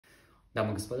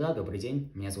Дамы и господа, добрый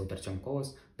день, меня зовут Артем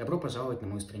Колос. Добро пожаловать на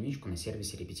мою страничку на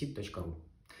сервисе репетитор.ру.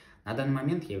 На данный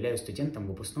момент я являюсь студентом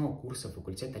выпускного курса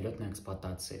факультета летной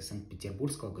эксплуатации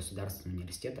Санкт-Петербургского государственного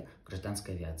университета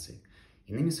гражданской авиации.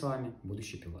 Иными словами,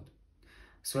 будущий пилот.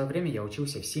 В свое время я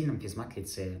учился в сильном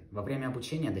физмат-лицее, во время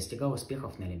обучения достигал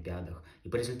успехов на олимпиадах и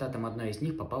по результатам одной из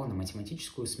них попал на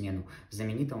математическую смену в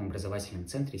знаменитом образовательном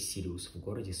центре «Сириус» в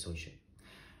городе Сочи.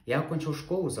 Я окончил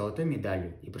школу с золотой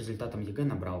медалью и по результатам ЕГЭ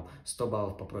набрал 100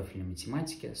 баллов по профильной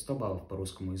математике, 100 баллов по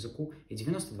русскому языку и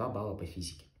 92 балла по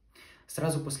физике.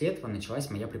 Сразу после этого началась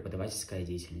моя преподавательская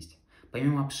деятельность.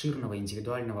 Помимо обширного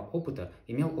индивидуального опыта,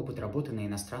 имел опыт работы на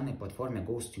иностранной платформе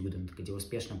GoStudent, где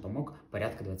успешно помог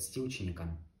порядка 20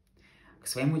 ученикам. К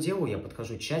своему делу я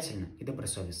подхожу тщательно и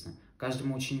добросовестно.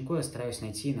 Каждому ученику я стараюсь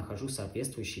найти и нахожу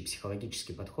соответствующий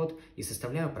психологический подход и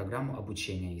составляю программу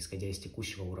обучения, исходя из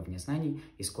текущего уровня знаний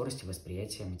и скорости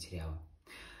восприятия материала.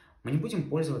 Мы не будем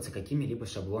пользоваться какими-либо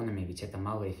шаблонами, ведь это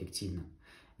малоэффективно.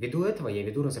 Ввиду этого я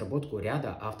веду разработку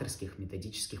ряда авторских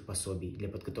методических пособий для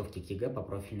подготовки к ЕГЭ по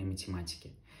профильной математике.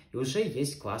 И уже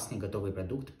есть классный готовый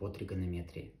продукт по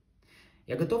тригонометрии.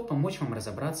 Я готов помочь вам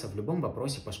разобраться в любом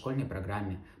вопросе по школьной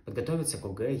программе, подготовиться к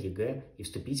ОГЭ, ЕГЭ и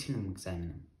вступительным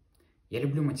экзаменам. Я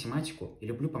люблю математику и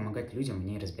люблю помогать людям в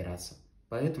ней разбираться,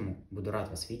 поэтому буду рад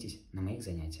вас видеть на моих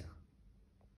занятиях.